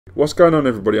What's going on,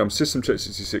 everybody? I'm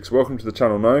SystemCheck66. Welcome to the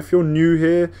channel. Now, if you're new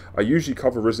here, I usually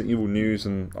cover Resident Evil news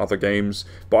and other games,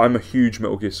 but I'm a huge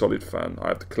Metal Gear Solid fan. I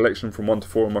have the collection from 1 to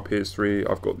 4 on my PS3.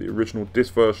 I've got the original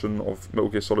disc version of Metal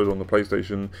Gear Solid on the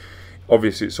PlayStation.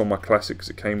 Obviously, it's on my classic because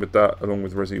it came with that, along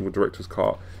with Resident Evil Director's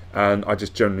Cut. And I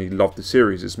just generally love the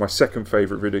series. It's my second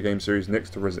favourite video game series next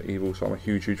to Resident Evil, so I'm a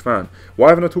huge, huge fan. Why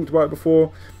haven't I talked about it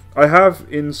before? I have,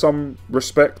 in some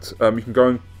respect. You can go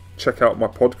and check out my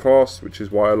podcast, which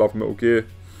is Why I Love Metal Gear,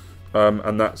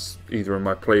 and that's either in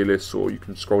my playlist or you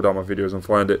can scroll down my videos and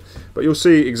find it, but you'll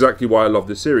see exactly why I love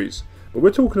this series. But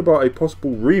we're talking about a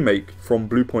possible remake from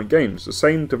Bluepoint Games, the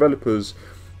same developers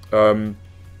who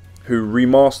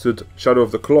remastered Shadow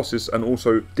of the Collossus and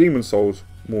also Demon's Souls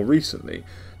more recently.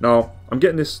 Now, I'm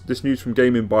getting this news from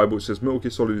Gaming Bible. It says Metal Gear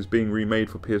Solid is being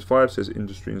remade for PS5, says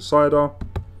Industry Insider,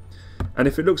 and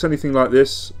if it looks anything like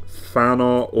this, fan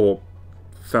art or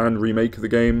fan remake of the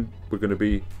game, we're going to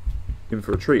be in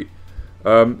for a treat.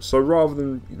 So rather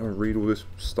than read all this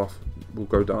stuff, we'll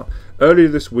go down. Earlier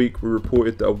this week, we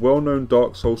reported that a well-known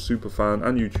Dark Souls superfan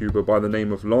and YouTuber by the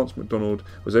name of Lance McDonald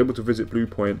was able to visit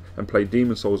Bluepoint and play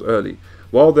Demon's Souls early.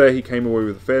 While there, he came away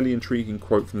with a fairly intriguing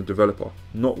quote from the developer.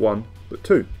 Not one, but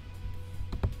two.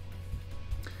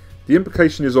 The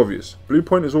implication is obvious.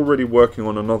 Bluepoint is already working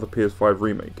on another PS5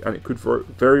 remake, and it could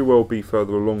very well be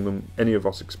further along than any of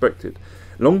us expected.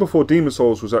 Long before Demon's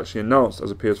Souls was actually announced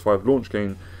as a PS5 launch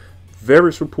game,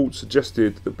 various reports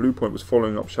suggested that Bluepoint was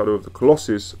following up Shadow of the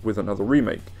Collossus with another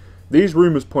remake. These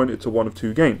rumours pointed to one of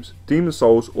two games, Demon's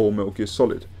Souls or Metal Gear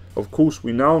Solid. Of course,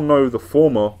 we now know the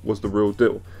former was the real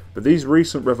deal, but these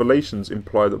recent revelations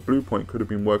imply that Bluepoint could have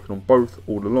been working on both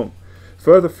all along.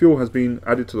 Further fuel has been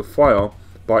added to the fire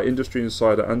by industry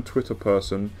insider and Twitter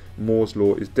person Moore's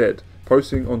Law is Dead.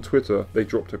 Posting on Twitter, they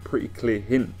dropped a pretty clear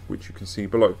hint, which you can see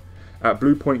below. At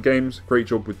Bluepoint Games, great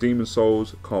job with Demon's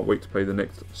Souls. Can't wait to play the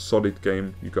next solid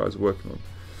game you guys are working on.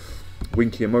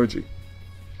 Winky emoji.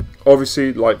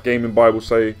 Obviously, like Gaming Bible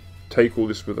say, take all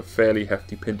this with a fairly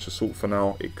hefty pinch of salt for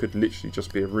now. It could literally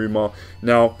just be a rumour.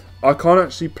 Now, I can't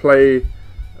actually play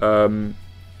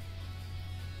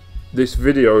this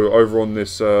video over on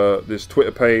this this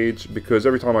Twitter page because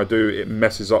every time I do, it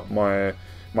messes up my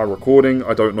recording.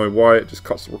 I don't know why, it just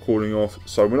cuts the recording off,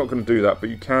 so we're not going to do that, but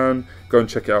you can go and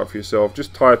check it out for yourself.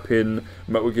 Just type in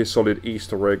Metal Gear Solid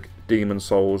Easter egg Demon's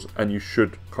Souls and you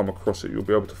should come across it. You'll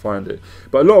be able to find it.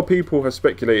 But a lot of people have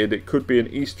speculated it could be an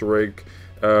Easter egg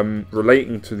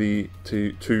relating to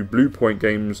Bluepoint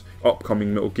Games'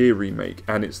 upcoming Metal Gear remake,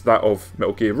 and it's that of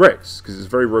Metal Gear Rex, because it's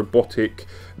very robotic,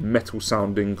 metal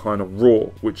sounding kind of raw,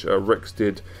 which Rex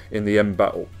did in the end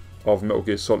battle of Metal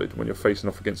Gear Solid when you're facing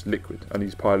off against Liquid and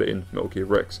he's piloting Metal Gear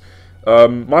Rex.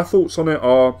 My thoughts on it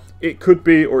are, it could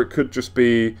be, or it could just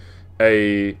be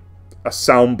a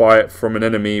soundbite from an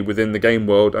enemy within the game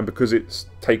world, and because it's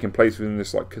taking place within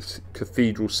this like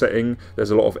cathedral setting,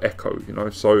 there's a lot of echo,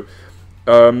 so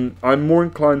I'm more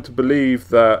inclined to believe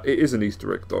that it is an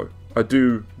Easter egg though. I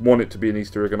do want it to be an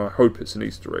Easter egg, and I hope it's an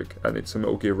Easter egg, and it's a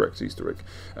Metal Gear Rex Easter egg,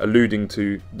 alluding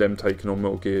to them taking on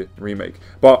Metal Gear Remake.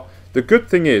 But the good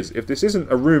thing is, if this isn't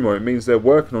a rumour, it means they're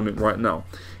working on it right now.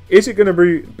 Is it going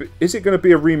to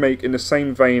be a remake in the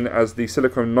same vein as the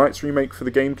Silicon Knights remake for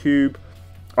the GameCube?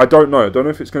 I don't know. I don't know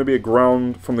if it's going to be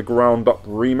from the ground up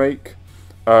remake.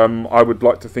 I would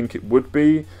like to think it would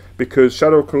be, because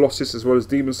Shadow of Colossus as well as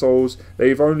Demon's Souls,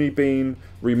 they've only been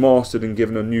remastered and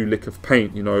given a new lick of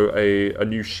paint, a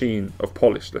new sheen of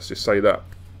polish, let's just say that.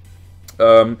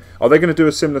 Are they going to do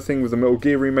a similar thing with the Metal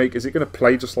Gear remake? Is it going to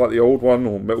play just like the old one,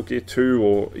 or Metal Gear 2,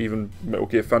 or even Metal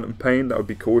Gear Phantom Pain? That would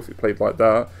be cool if it played like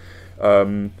that.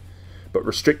 But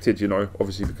restricted,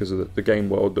 obviously because of the game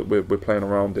world that we're playing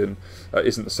around in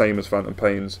isn't the same as Phantom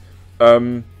Pain's.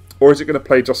 Or is it going to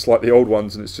play just like the old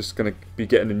ones and it's just going to be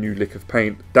getting a new lick of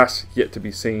paint? That's yet to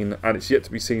be seen, and it's yet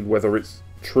to be seen whether it's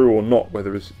true or not,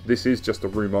 whether this is just a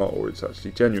rumour or it's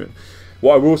actually genuine.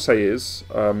 What I will say is,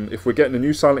 if we're getting a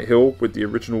new Silent Hill with the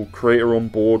original creator on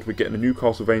board, we're getting a new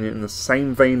Castlevania in the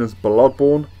same vein as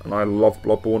Bloodbourne, and I love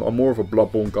Bloodbourne. I'm more of a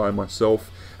Bloodbourne guy myself,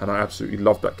 and I absolutely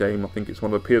love that game. I think it's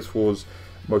one of the PS4's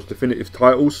most definitive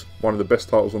titles, one of the best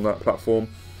titles on that platform.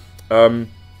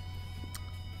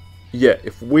 Yeah,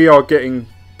 if we are getting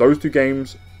those two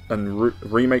games and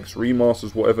remakes,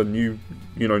 remasters, whatever, new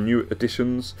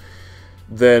additions,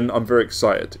 then I'm very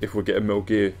excited if we're getting Metal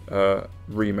Gear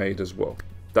remade as well.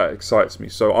 That excites me.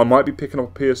 So I might be picking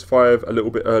up a PS5 a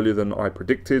little bit earlier than I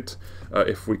predicted,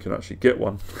 if we can actually get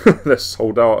one. They're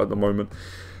sold out at the moment.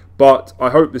 But I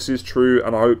hope this is true,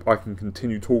 and I hope I can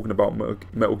continue talking about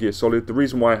Metal Gear Solid. The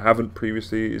reason why I haven't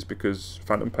previously is because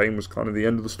Phantom Pain was kind of the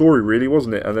end of the story, really,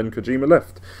 wasn't it? And then Kojima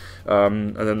left.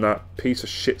 And then that piece of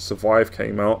shit Survive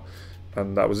came out,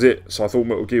 and that was it. So I thought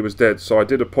Metal Gear was dead. So I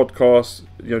did a podcast,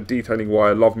 detailing why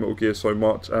I love Metal Gear so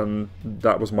much, and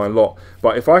that was my lot.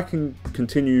 But if I can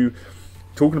continue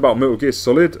talking about Metal Gear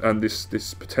Solid and this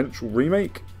potential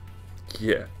remake,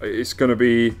 yeah, it's going to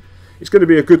be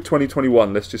a good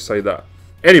 2021, let's just say that.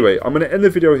 Anyway, I'm going to end the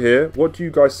video here. What do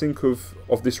you guys think of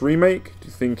this remake? Do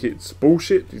you think it's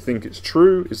bullshit? Do you think it's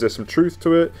true? Is there some truth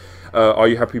to it? Are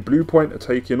you happy Bluepoint are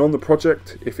taking on the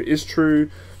project? If it is true,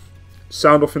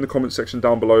 sound off in the comment section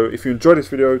down below. If you enjoyed this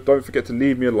video, don't forget to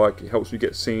leave me a like. It helps me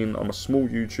get seen. I'm a small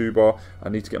YouTuber. I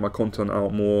need to get my content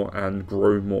out more and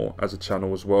grow more as a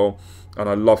channel as well. And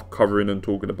I love covering and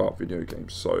talking about video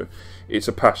games. So it's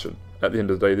a passion. At the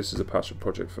end of the day, this is a passion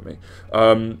project for me.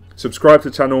 Subscribe to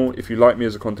the channel if you like me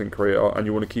as a content creator and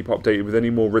you want to keep updated with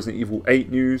any more Resident Evil 8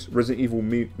 news, Resident Evil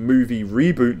movie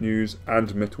reboot news,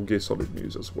 and Metal Gear Solid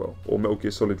news as well. Or Metal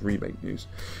Gear Solid remake news.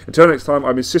 Until next time,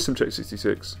 I've been System Check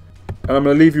 66. And I'm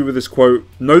going to leave you with this quote.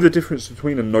 Know the difference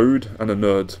between a node and a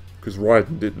nerd. Because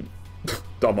Raiden didn't.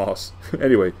 Dumbass.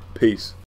 Anyway, peace.